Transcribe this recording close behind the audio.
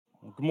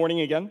Good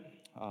morning again,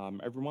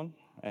 everyone.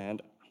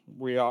 And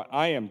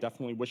I am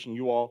definitely wishing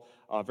you all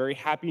a very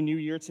happy new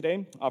year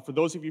today. For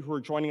those of you who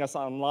are joining us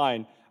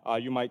online,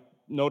 you might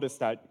notice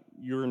that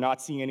you're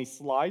not seeing any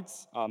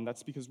slides.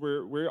 That's because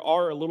we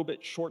are a little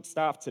bit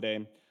short-staffed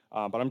today.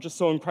 But I'm just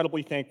so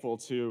incredibly thankful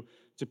to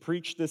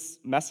preach this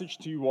message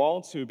to you all,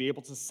 to be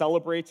able to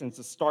celebrate and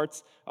to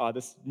start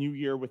this new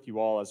year with you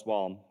all as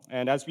well.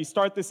 And as we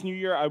start this new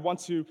year, I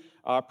want to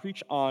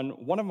preach on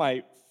one of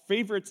my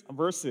favorite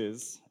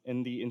verses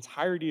in the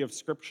entirety of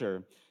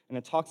Scripture, and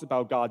it talks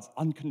about God's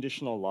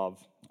unconditional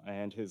love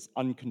and his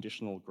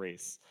unconditional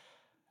grace.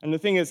 And the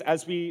thing is,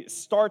 as we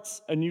start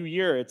a new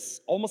year,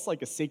 it's almost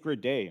like a sacred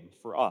day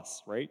for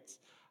us, right?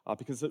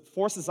 Because it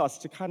forces us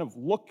to kind of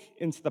look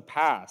into the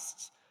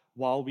past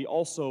while we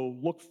also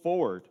look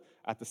forward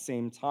at the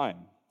same time.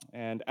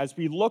 And as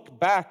we look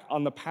back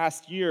on the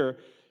past year,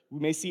 we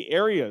may see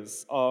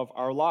areas of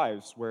our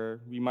lives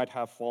where we might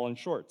have fallen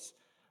short,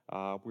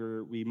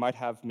 where we might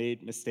have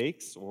made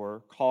mistakes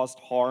or caused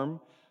harm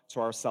to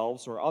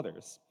ourselves or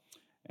others.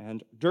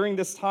 And during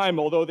this time,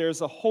 although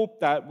there's a hope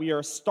that we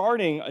are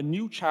starting a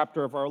new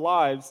chapter of our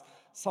lives,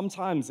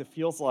 sometimes it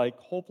feels like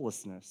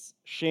hopelessness,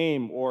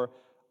 shame, or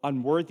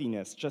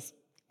unworthiness just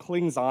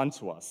clings on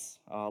to us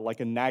like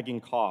a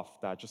nagging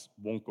cough that just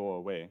won't go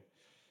away.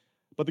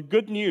 But the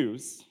good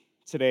news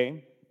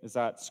today is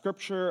that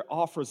Scripture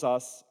offers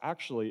us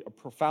actually a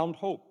profound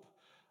hope,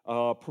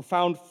 a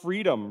profound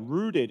freedom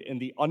rooted in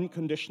the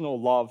unconditional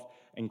love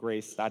and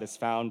grace that is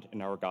found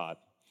in our God.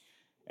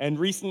 And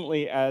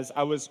recently, as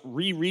I was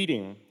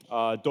rereading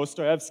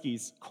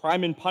Dostoevsky's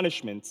Crime and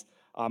Punishment,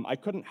 I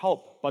couldn't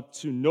help but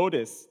to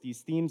notice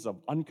these themes of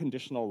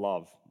unconditional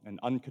love and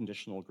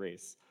unconditional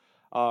grace.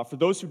 For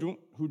those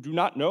who do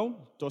not know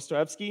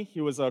Dostoevsky,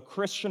 he was a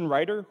Christian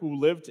writer who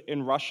lived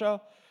in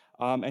Russia,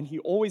 and he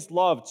always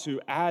loved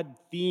to add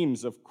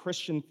themes of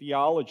Christian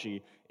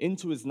theology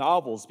into his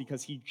novels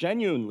because he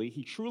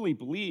truly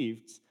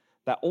believed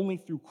that only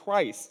through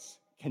Christ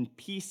can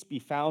peace be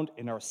found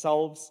in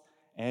ourselves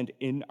and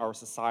in our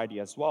society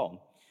as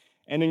well.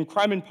 And in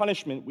Crime and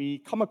Punishment, we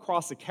come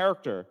across a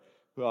character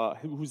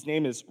whose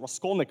name is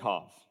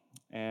Raskolnikov,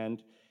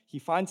 and he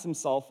finds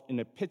himself in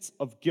a pit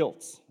of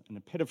guilt, in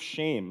a pit of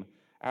shame,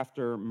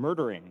 after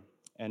murdering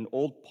an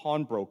old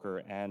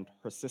pawnbroker and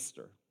her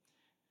sister.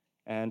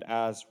 And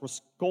as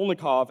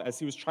Raskolnikov, as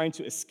he was trying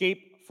to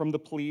escape from the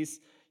police,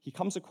 he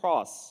comes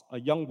across a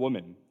young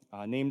woman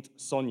named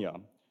Sonia,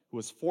 who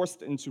was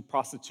forced into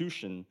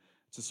prostitution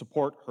to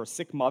support her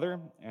sick mother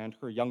and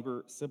her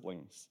younger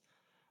siblings.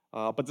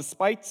 But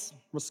despite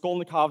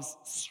Raskolnikov's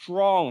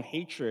strong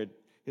hatred,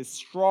 his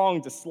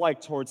strong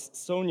dislike towards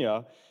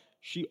Sonia,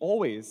 she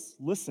always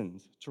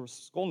listened to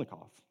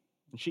Raskolnikov.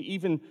 And she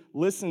even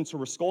listened to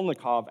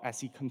Raskolnikov as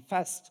he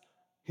confessed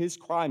his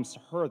crimes to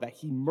her, that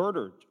he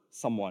murdered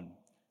someone,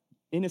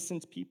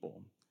 innocent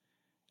people.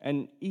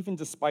 And even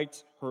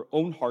despite her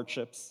own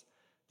hardships,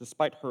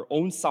 despite her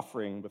own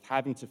suffering with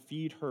having to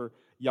feed her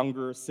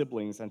younger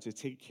siblings and to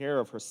take care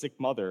of her sick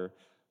mother,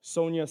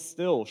 Sonia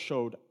still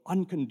showed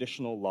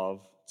unconditional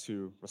love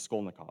to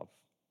Raskolnikov.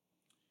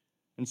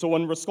 And so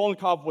when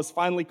Raskolnikov was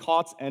finally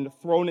caught and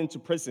thrown into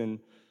prison,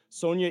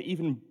 Sonia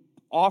even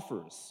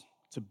offers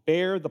to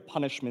bear the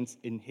punishments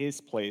in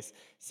his place,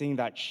 saying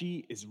that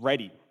she is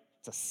ready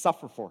to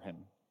suffer for him,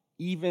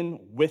 even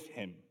with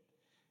him.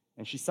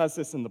 And she says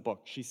this in the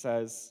book. She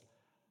says,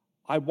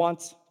 "I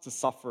want to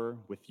suffer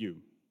with you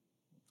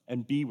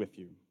and be with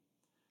you.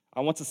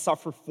 I want to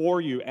suffer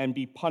for you and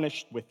be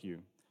punished with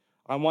you.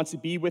 I want to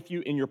be with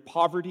you in your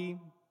poverty,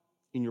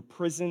 in your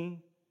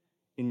prison,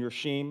 in your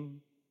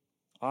shame.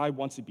 I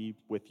want to be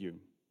with you,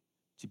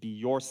 to be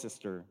your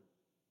sister,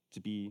 to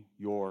be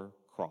your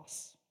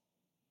cross."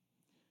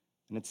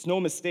 And it's no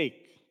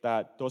mistake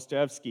that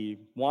Dostoevsky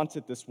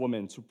wanted this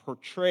woman to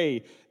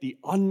portray the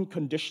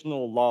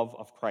unconditional love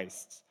of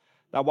Christ.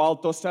 That while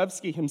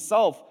Dostoevsky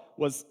himself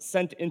was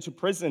sent into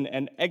prison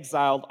and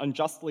exiled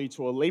unjustly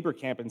to a labor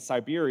camp in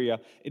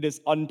Siberia, it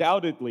is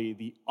undoubtedly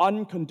the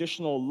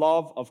unconditional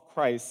love of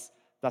Christ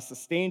that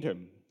sustained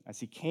him as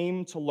he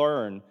came to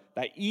learn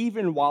that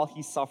even while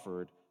he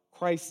suffered,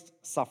 Christ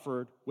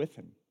suffered with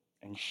him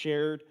and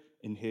shared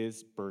in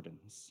his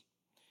burdens.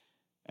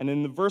 And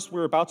in the verse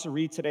we're about to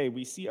read today,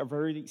 we see a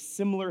very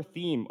similar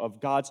theme of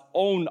God's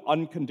own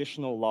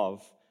unconditional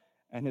love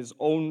and his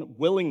own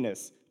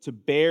willingness to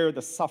bear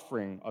the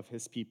suffering of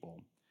his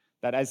people.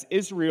 That as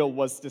Israel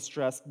was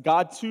distressed,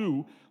 God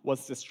too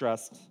was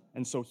distressed,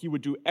 and so he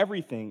would do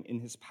everything in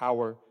his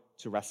power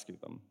to rescue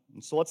them.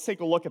 And so let's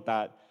take a look at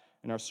that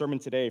in our sermon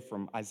today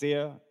from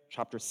Isaiah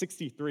chapter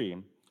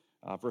 63,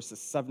 verses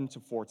 7 to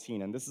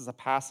 14. And this is a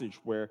passage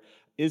where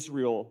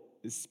Israel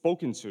is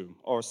spoken to,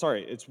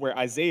 it's where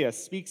Isaiah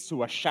speaks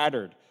to a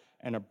shattered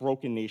and a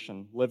broken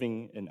nation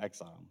living in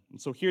exile. And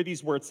so hear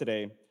these words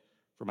today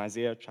from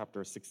Isaiah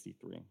chapter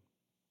 63.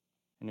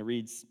 And it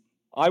reads,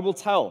 "I will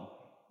tell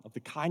of the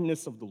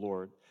kindness of the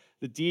Lord,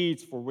 the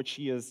deeds for which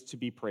he is to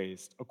be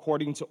praised,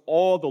 according to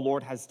all the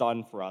Lord has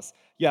done for us.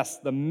 Yes,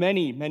 the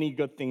many, many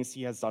good things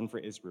he has done for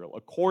Israel,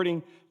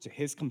 according to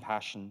his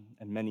compassion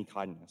and many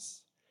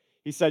kindness.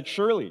 He said,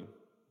 surely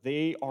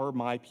they are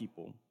my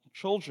people,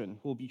 children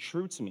who will be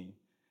true to me,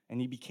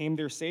 and he became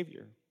their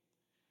savior.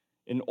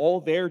 In all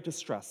their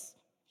distress,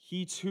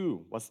 he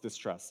too was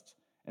distressed,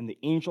 and the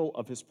angel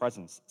of his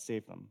presence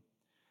saved them.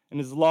 In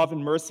his love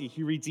and mercy,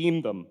 he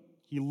redeemed them.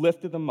 He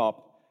lifted them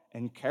up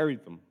and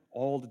carried them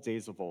all the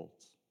days of old.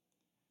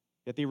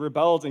 Yet they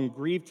rebelled and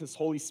grieved his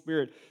Holy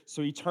Spirit,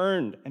 so he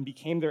turned and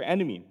became their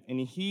enemy, and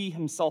he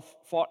himself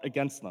fought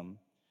against them.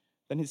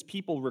 Then his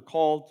people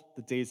recalled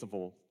the days of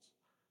old,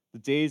 the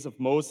days of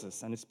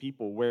Moses and his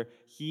people, where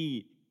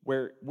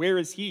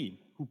is he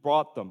who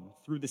brought them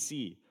through the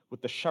sea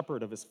with the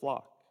shepherd of his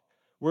flock?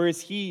 Where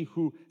is he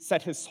who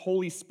set his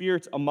Holy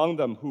Spirit among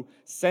them, who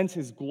sent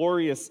his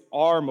glorious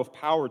arm of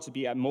power to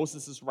be at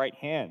Moses' right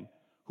hand,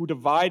 who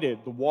divided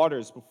the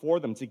waters before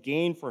them to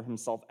gain for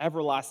himself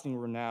everlasting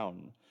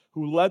renown,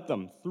 who led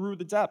them through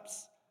the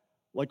depths?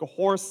 Like a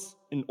horse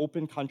in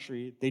open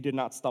country, they did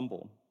not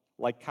stumble.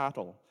 Like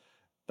cattle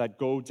that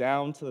go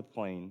down to the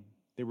plain,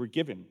 they were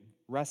given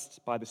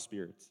rest by the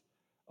Spirit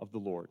of the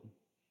Lord.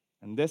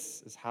 And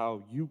this is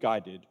how you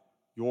guided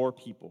your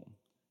people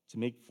to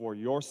make for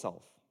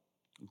yourself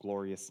a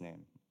glorious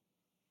name.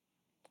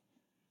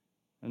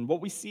 And what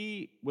we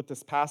see with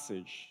this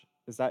passage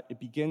is that it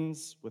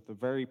begins with a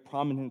very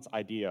prominent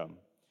idea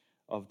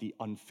of the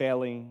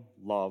unfailing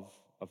love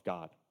of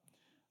God.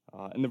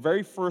 In the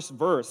very first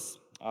verse,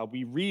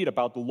 we read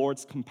about the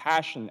Lord's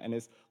compassion and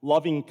his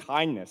loving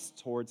kindness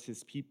towards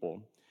his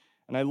people.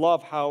 And I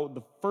love how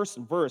the first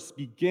verse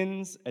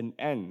begins and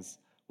ends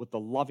with the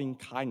loving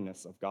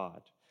kindness of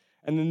God.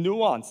 And the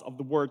nuance of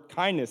the word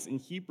kindness in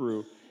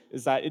Hebrew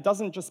is that it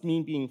doesn't just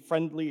mean being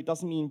friendly, it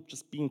doesn't mean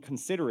just being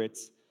considerate.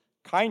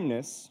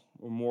 Kindness,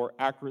 or more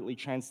accurately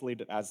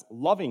translated as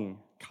loving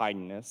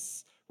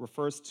kindness,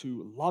 refers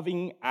to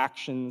loving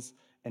actions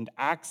and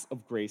acts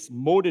of grace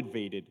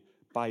motivated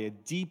by a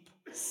deep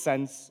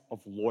sense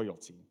of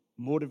loyalty,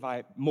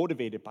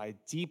 motivated by a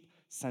deep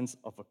sense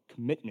of a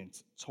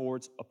commitment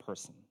towards a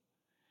person.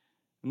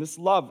 And this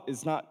love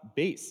is not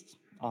based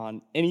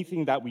on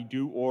anything that we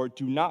do or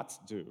do not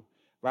do.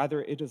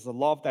 Rather, it is a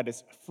love that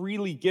is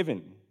freely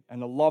given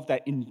and a love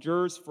that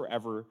endures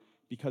forever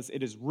because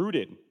it is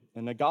rooted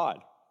in a God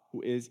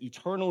who is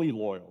eternally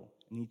loyal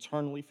and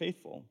eternally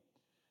faithful.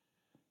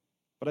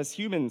 But as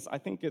humans, I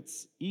think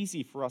it's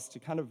easy for us to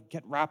kind of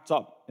get wrapped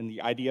up in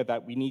the idea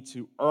that we need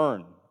to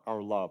earn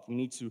our love. We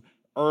need to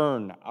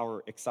earn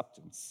our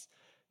acceptance.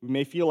 We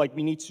may feel like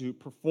we need to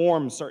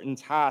perform certain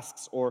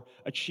tasks or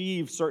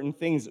achieve certain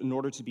things in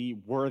order to be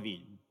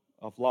worthy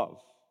of love.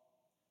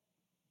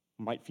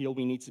 We might feel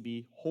we need to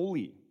be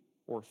holy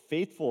or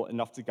faithful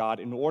enough to God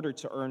in order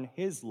to earn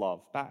his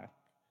love back.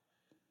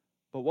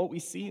 But what we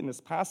see in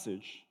this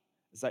passage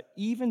is that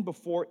even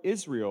before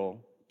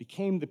Israel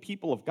became the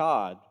people of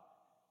God,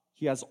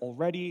 he has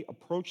already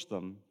approached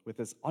them with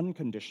his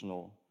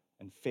unconditional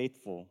and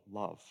faithful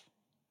love.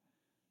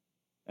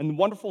 And the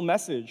wonderful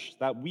message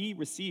that we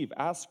receive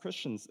as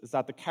Christians is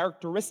that the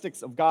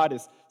characteristics of God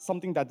is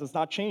something that does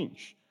not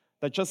change.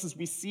 That just as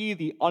we see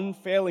the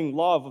unfailing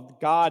love of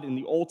God in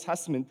the Old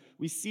Testament,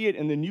 we see it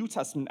in the New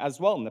Testament as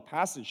well, in the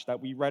passage that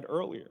we read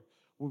earlier,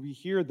 where we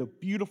hear the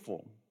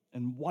beautiful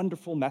and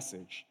wonderful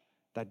message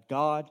that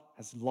God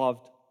has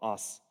loved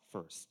us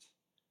first.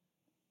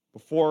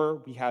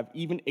 Before we have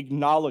even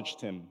acknowledged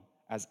him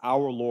as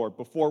our Lord,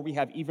 before we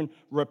have even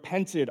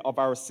repented of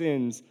our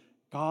sins,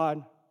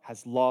 God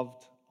has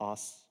loved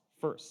us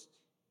first.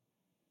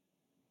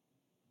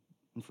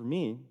 And for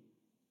me,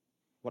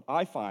 what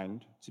I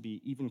find to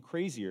be even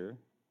crazier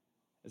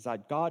is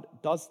that God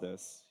does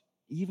this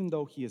even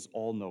though he is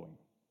all-knowing.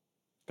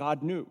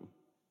 God knew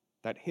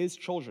that his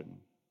children,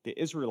 the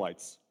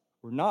Israelites,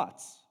 were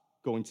not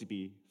going to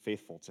be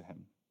faithful to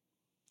him.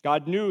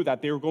 God knew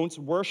that they were going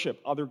to worship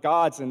other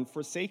gods and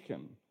forsake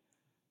him.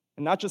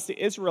 And not just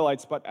the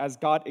Israelites, but as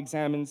God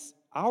examines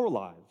our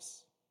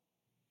lives,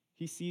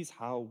 he sees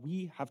how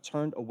we have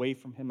turned away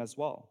from him as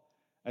well,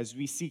 as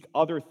we seek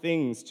other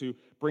things to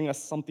bring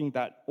us something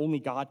that only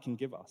God can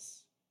give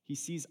us. He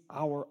sees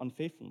our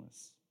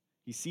unfaithfulness.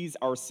 He sees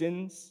our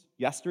sins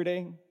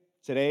yesterday,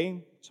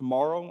 today,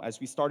 tomorrow. As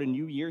we start a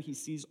new year, he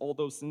sees all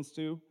those sins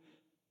too,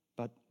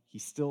 but he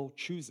still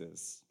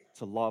chooses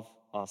to love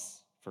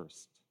us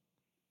first.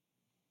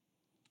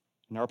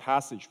 In our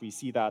passage, we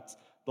see that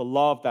the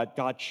love that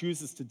God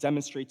chooses to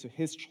demonstrate to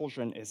his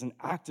children is an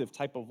active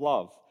type of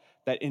love,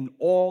 that in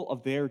all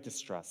of their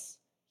distress,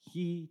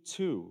 he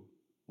too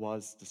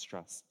was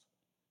distressed.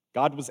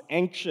 God was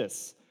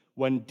anxious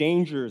when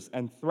dangers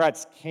and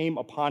threats came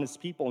upon his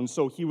people, and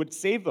so he would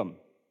save them.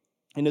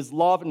 In his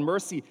love and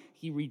mercy,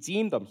 he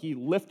redeemed them, he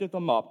lifted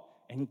them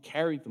up, and he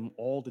carried them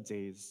all the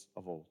days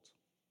of old.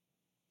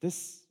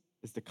 This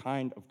is the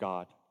kind of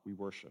God we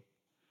worship,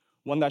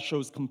 one that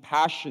shows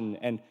compassion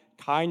and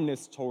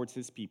kindness towards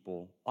his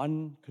people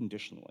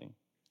unconditionally,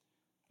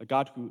 a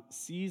God who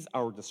sees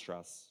our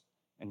distress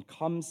and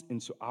comes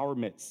into our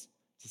midst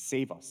to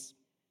save us,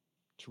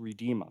 to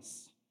redeem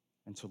us,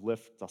 and to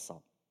lift us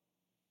up.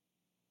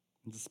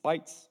 And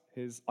despite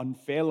his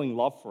unfailing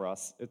love for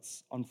us,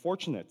 it's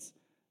unfortunate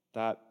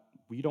that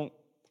we don't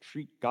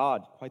treat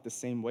God quite the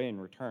same way in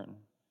return.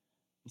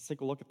 Let's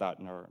take a look at that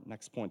in our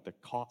next point, the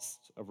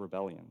cost of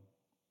rebellion.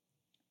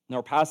 In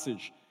our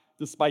passage,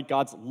 despite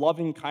God's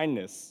loving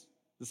kindness,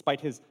 despite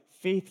his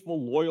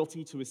faithful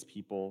loyalty to his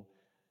people,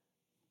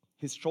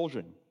 his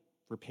children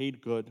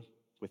repaid good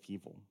with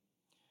evil.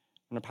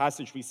 In our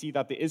passage, we see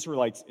that the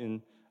Israelites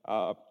in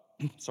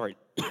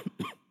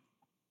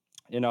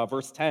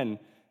verse 10,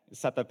 it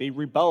said that they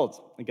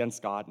rebelled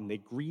against God and they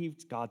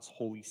grieved God's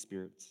Holy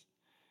Spirit.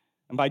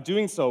 And by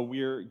doing so,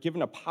 we're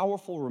given a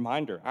powerful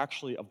reminder,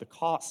 actually, of the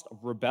cost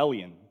of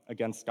rebellion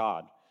against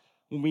God.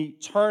 When we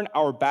turn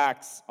our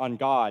backs on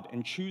God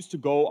and choose to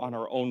go on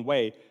our own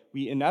way,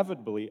 we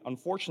inevitably,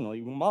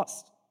 unfortunately, we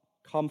must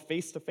come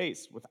face to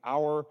face with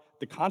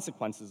the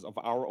consequences of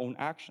our own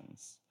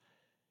actions.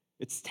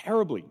 It's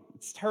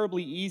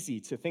terribly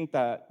easy to think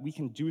that we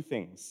can do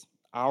things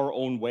our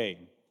own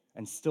way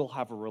and still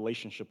have a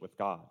relationship with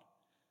God.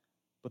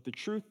 But the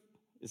truth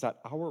is that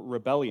our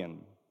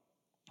rebellion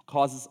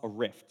causes a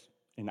rift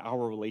in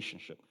our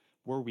relationship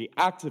where we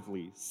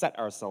actively set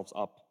ourselves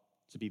up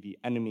to be the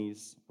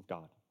enemies of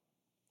God.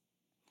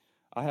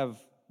 I have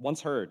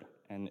once heard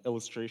an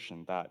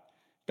illustration that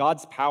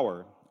God's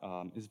power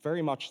is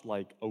very much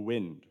like a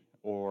wind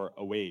or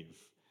a wave.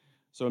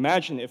 So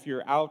imagine if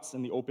you're out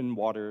in the open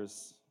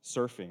waters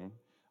surfing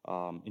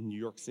in New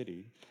York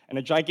City, and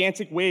a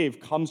gigantic wave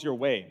comes your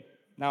way.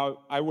 Now,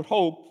 I would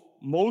hope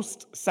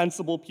most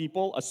sensible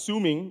people,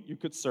 assuming you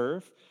could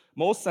surf,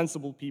 most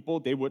sensible people,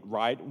 they would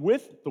ride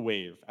with the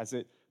wave as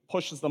it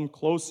pushes them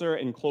closer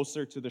and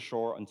closer to the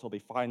shore until they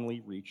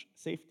finally reach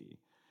safety.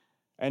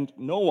 And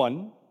no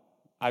one,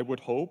 I would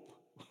hope,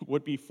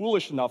 would be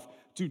foolish enough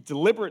to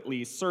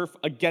deliberately surf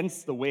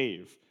against the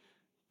wave,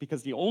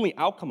 because the only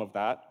outcome of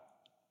that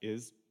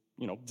is,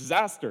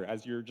 disaster,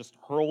 as you're just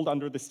hurled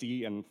under the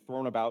sea and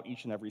thrown about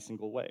each and every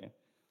single way.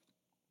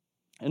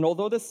 And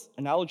although this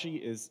analogy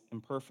is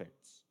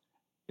imperfect,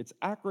 it's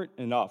accurate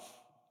enough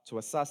to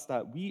assess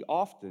that we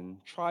often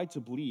try to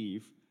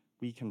believe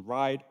we can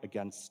ride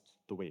against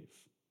the wave.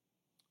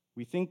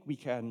 We think we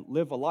can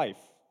live a life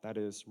that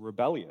is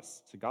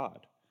rebellious to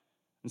God.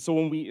 And so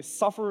when we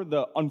suffer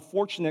the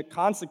unfortunate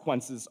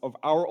consequences of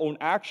our own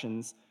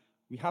actions,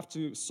 we have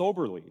to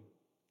soberly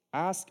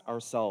ask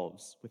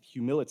ourselves with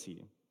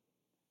humility,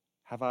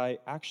 have I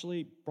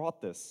actually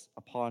brought this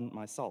upon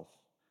myself?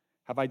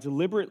 Have I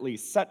deliberately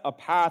set a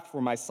path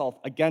for myself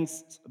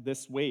against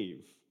this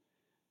wave?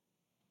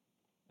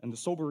 And the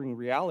sobering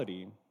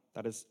reality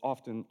that is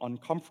often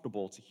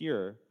uncomfortable to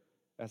hear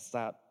is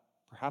that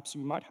perhaps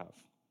we might have.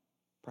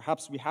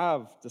 Perhaps we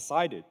have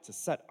decided to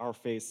set our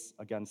face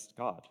against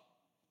God.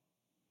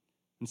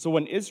 And so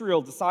when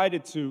Israel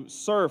decided to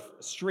surf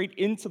straight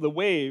into the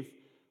wave,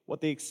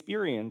 what they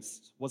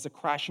experienced was a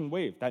crashing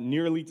wave that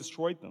nearly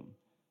destroyed them.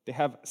 They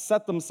have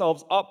set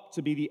themselves up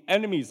to be the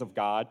enemies of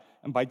God,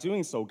 and by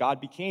doing so, God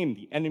became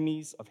the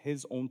enemies of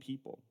his own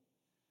people.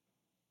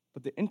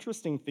 But the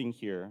interesting thing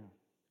here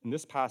in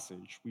this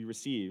passage we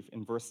receive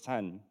in verse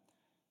 10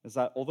 is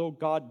that although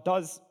God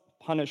does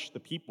punish the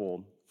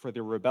people for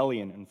their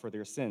rebellion and for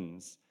their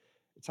sins,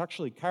 it's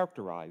actually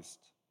characterized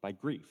by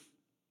grief.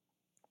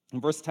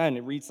 In verse 10,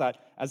 it reads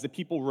that as the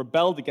people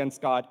rebelled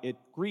against God, it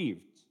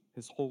grieved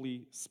his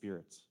Holy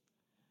Spirit.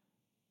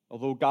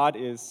 Although God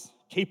is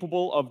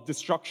capable of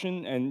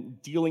destruction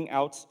and dealing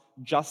out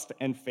just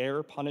and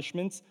fair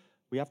punishments,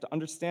 we have to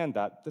understand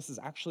that this is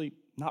actually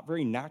not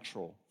very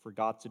natural for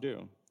God to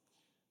do.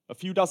 A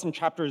few dozen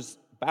chapters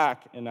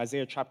back in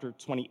Isaiah chapter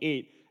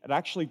 28, it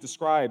actually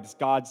describes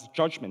God's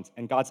judgment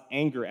and God's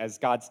anger as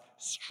God's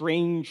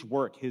strange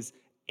work, his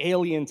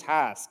alien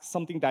task,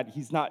 something that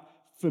he's not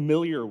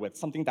familiar with,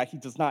 something that he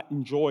does not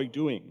enjoy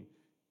doing.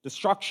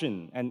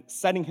 Destruction and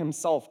setting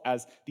himself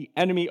as the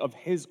enemy of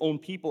his own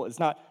people is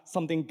not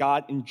something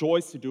God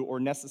enjoys to do or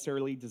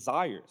necessarily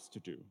desires to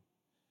do.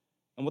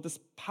 And what this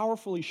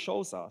powerfully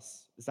shows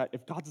us is that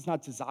if God does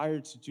not desire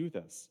to do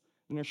this,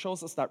 then it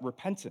shows us that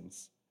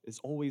repentance is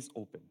always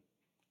open.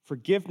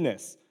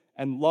 Forgiveness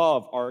and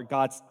love are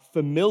God's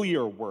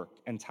familiar work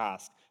and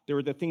task. They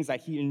are the things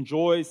that he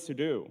enjoys to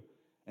do.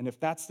 And if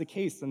that's the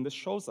case, then this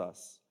shows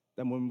us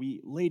that when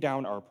we lay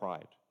down our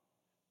pride,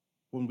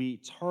 when we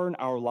turn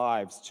our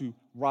lives to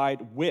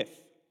ride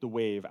with the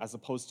wave as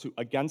opposed to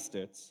against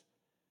it,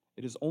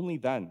 it is only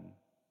then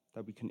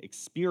that we can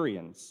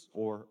experience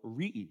or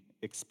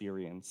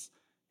re-experience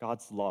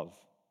God's love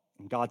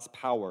and God's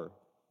power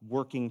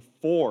working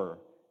for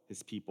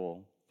his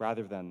people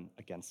rather than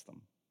against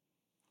them.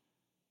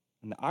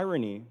 And the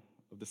irony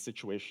of the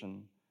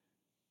situation,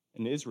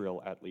 in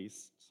Israel at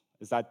least,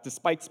 is that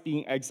despite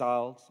being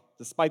exiled,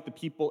 despite the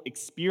people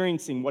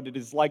experiencing what it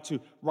is like to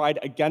ride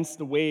against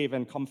the wave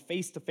and come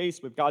face to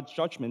face with God's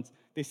judgment,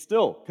 they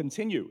still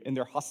continue in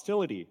their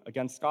hostility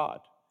against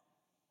God.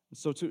 And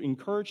so to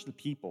encourage the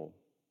people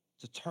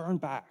to turn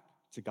back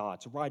to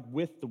God, to ride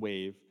with the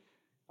wave,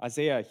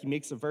 Isaiah, he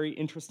makes a very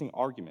interesting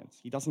argument.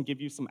 He doesn't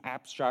give you some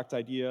abstract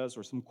ideas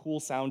or some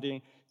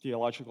cool-sounding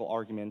theological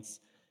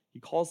arguments. He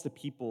calls the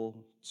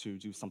people to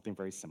do something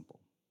very simple.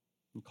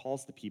 He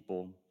calls the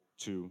people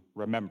to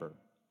remember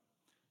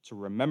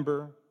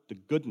the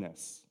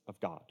goodness of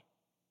God.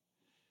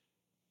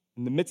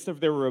 In the midst of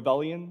their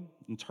rebellion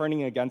and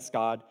turning against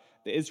God,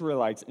 the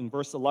Israelites in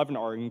verse 11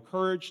 are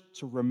encouraged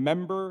to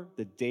remember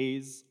the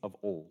days of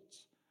old,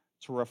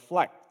 to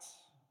reflect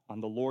on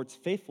the Lord's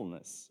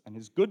faithfulness and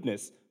his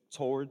goodness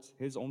towards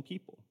his own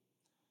people.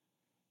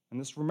 And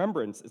this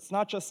remembrance, it's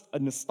not just a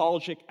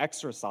nostalgic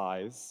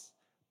exercise,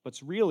 but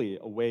it's really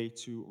a way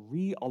to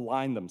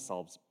realign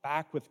themselves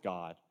back with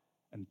God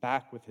and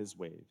back with his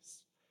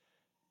ways.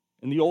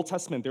 In the Old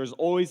Testament, there's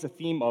always a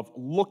theme of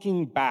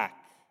looking back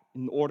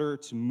in order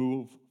to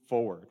move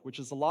forward, which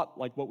is a lot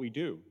like what we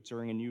do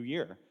during a new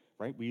year,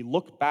 right? We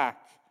look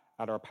back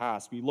at our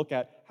past. We look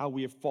at how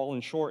we have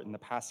fallen short in the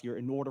past year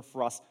in order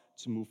for us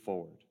to move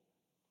forward.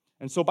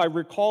 And so by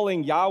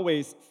recalling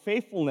Yahweh's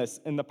faithfulness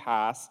in the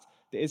past,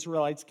 the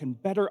Israelites can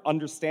better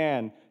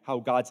understand how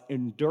God's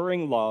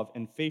enduring love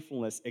and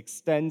faithfulness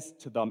extends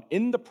to them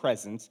in the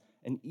present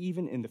and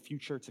even in the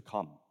future to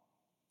come.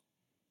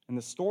 And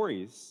the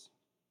stories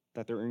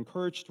that they're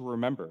encouraged to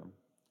remember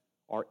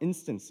are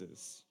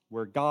instances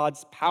where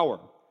God's power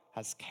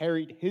has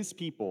carried his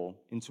people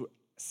into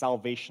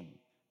salvation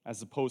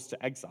as opposed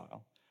to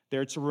exile.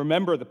 They're to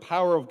remember the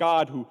power of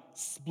God who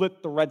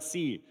split the Red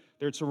Sea.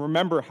 They're to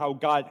remember how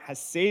God has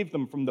saved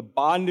them from the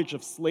bondage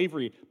of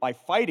slavery by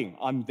fighting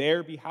on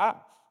their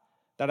behalf.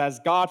 That as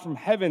God from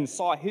heaven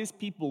saw his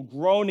people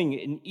groaning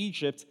in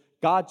Egypt,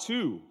 God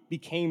too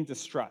became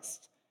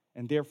distressed,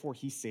 and therefore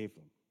he saved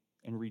them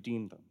and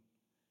redeemed them.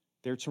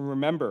 They're to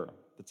remember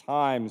the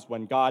times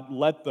when God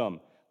led them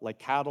like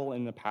cattle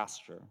in the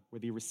pasture, where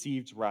they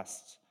received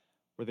rest,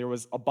 where there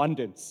was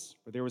abundance,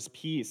 where there was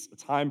peace, a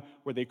time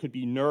where they could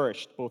be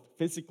nourished both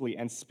physically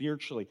and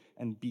spiritually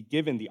and be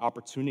given the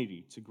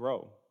opportunity to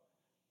grow.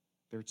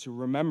 They're to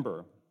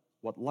remember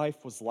what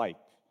life was like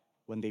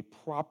when they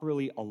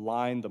properly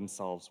aligned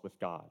themselves with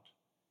God.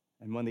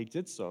 And when they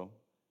did so,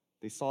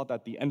 they saw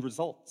that the end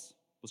result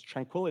was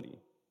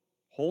tranquility,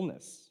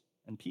 wholeness,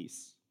 and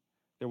peace.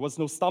 There was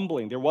no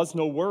stumbling, there was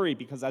no worry,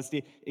 because as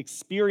they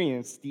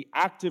experienced the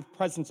active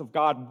presence of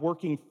God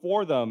working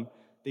for them,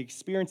 they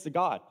experienced a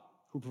God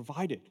who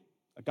provided,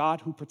 a God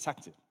who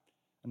protected,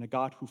 and a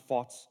God who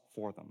fought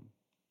for them.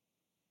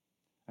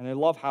 And I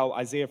love how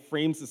Isaiah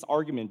frames this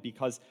argument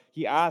because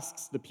he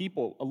asks the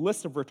people a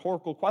list of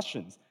rhetorical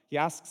questions. He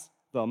asks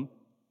them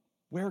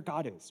where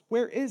God is.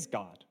 Where is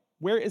God?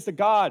 Where is the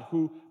God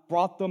who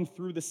brought them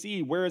through the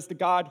sea? Where is the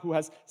God who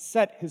has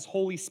set his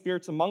Holy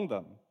Spirit among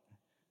them?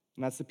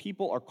 And as the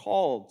people are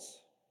called,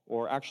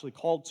 or actually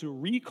called to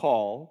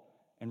recall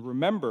and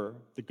remember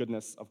the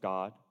goodness of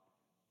God,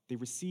 they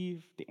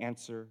receive the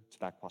answer to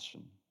that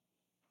question.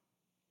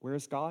 Where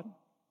is God?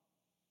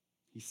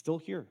 He's still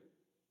here.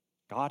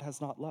 God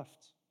has not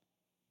left.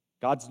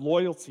 God's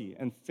loyalty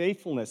and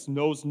faithfulness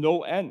knows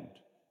no end.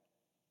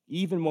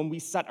 Even when we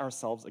set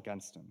ourselves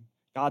against him,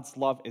 God's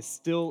love is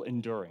still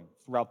enduring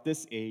throughout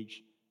this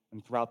age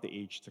and throughout the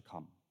age to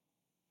come.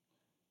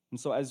 And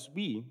so as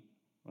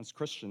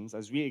Christians,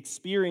 as we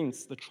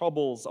experience the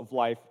troubles of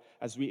life,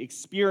 as we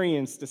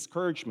experience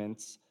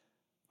discouragements,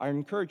 I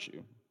encourage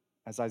you,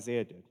 as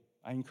Isaiah did,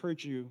 I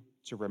encourage you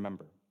to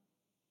remember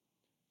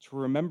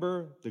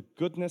the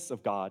goodness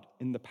of God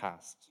in the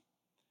past.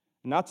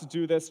 And not to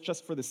do this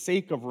just for the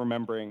sake of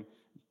remembering,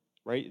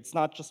 right? It's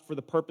not just for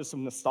the purpose of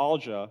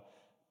nostalgia,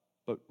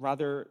 but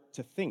rather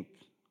to think,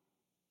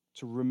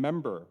 to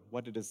remember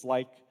what it is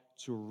like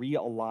to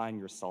realign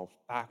yourself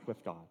back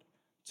with God,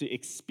 to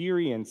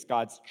experience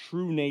God's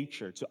true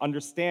nature, to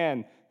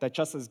understand that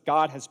just as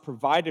God has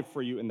provided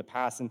for you in the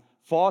past and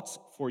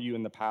fought for you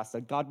in the past,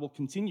 that God will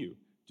continue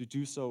to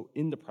do so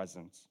in the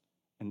present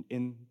and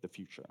in the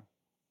future.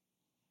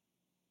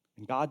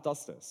 And God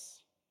does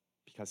this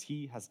because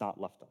he has not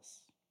left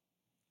us.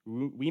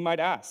 We might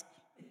ask,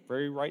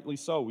 very rightly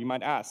so, we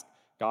might ask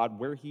God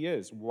where he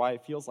is, why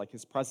it feels like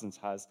his presence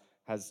has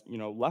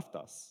left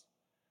us.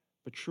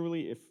 But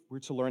truly, if we're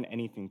to learn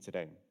anything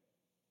today,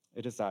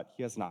 it is that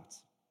he has not.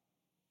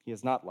 He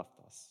has not left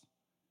us.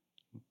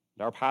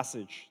 Our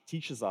passage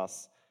teaches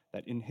us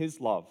that in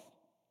his love,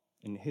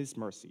 in his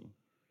mercy,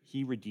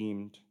 he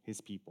redeemed his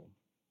people.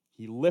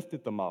 He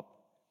lifted them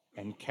up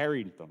and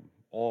carried them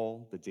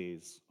all the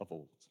days of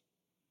old.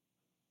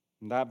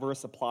 And that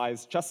verse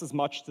applies just as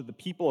much to the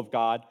people of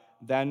God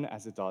then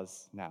as it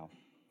does now.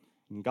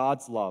 In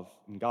God's love,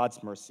 in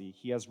God's mercy,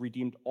 he has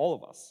redeemed all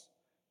of us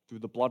through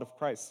the blood of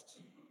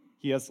Christ.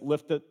 He has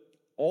lifted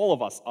all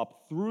of us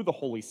up through the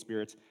Holy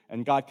Spirit,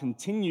 and God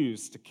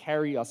continues to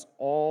carry us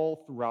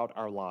all throughout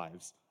our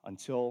lives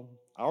until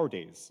our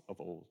days of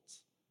old.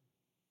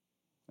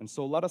 And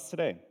so let us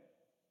today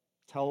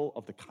tell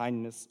of the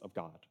kindness of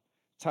God,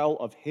 tell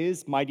of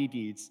his mighty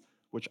deeds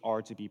which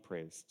are to be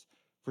praised.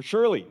 For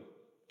surely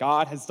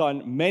God has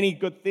done many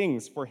good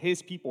things for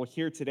his people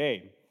here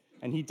today,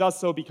 and he does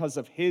so because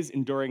of his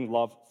enduring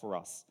love for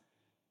us.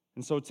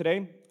 And so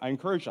today, I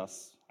encourage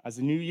us, as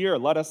a new year,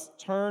 let us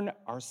turn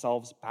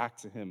ourselves back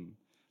to him.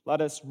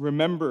 Let us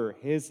remember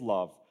his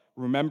love,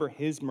 remember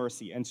his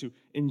mercy, and to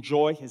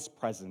enjoy his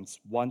presence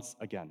once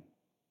again.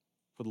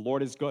 For the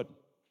Lord is good,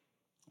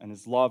 and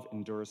his love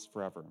endures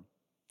forever.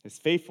 His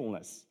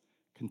faithfulness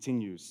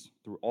continues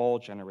through all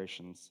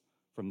generations,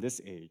 from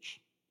this age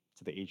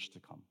to the age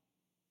to come.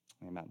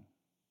 Amen.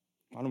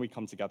 Why don't we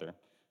come together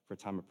for a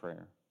time of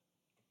prayer?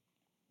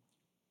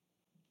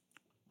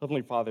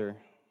 Heavenly Father,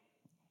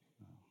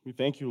 we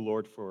thank you,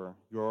 Lord, for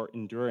your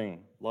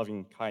enduring,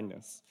 loving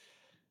kindness.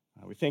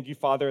 We thank you,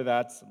 Father,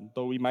 that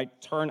though we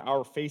might turn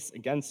our face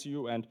against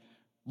you and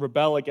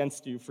rebel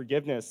against you,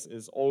 forgiveness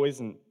is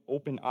always an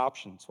open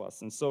option to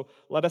us. And so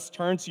let us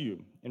turn to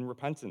you in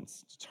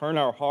repentance, to turn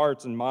our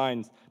hearts and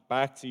minds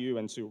back to you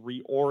and to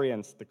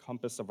reorient the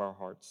compass of our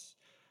hearts.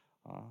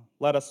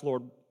 Let us,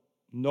 Lord,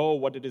 know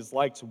what it is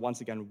like to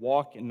once again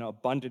walk in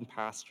abundant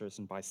pastures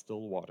and by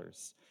still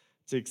waters,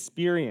 to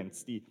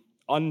experience the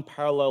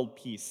unparalleled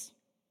peace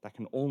that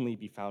can only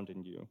be found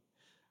in you.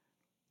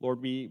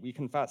 Lord, we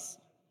confess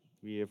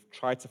we have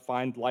tried to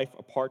find life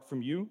apart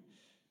from you,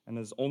 and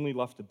has only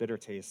left a bitter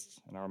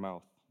taste in our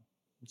mouth.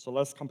 And so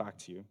let us come back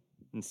to you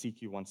and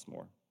seek you once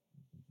more.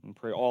 And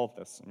pray all of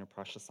this in your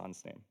precious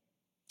Son's name.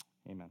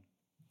 Amen.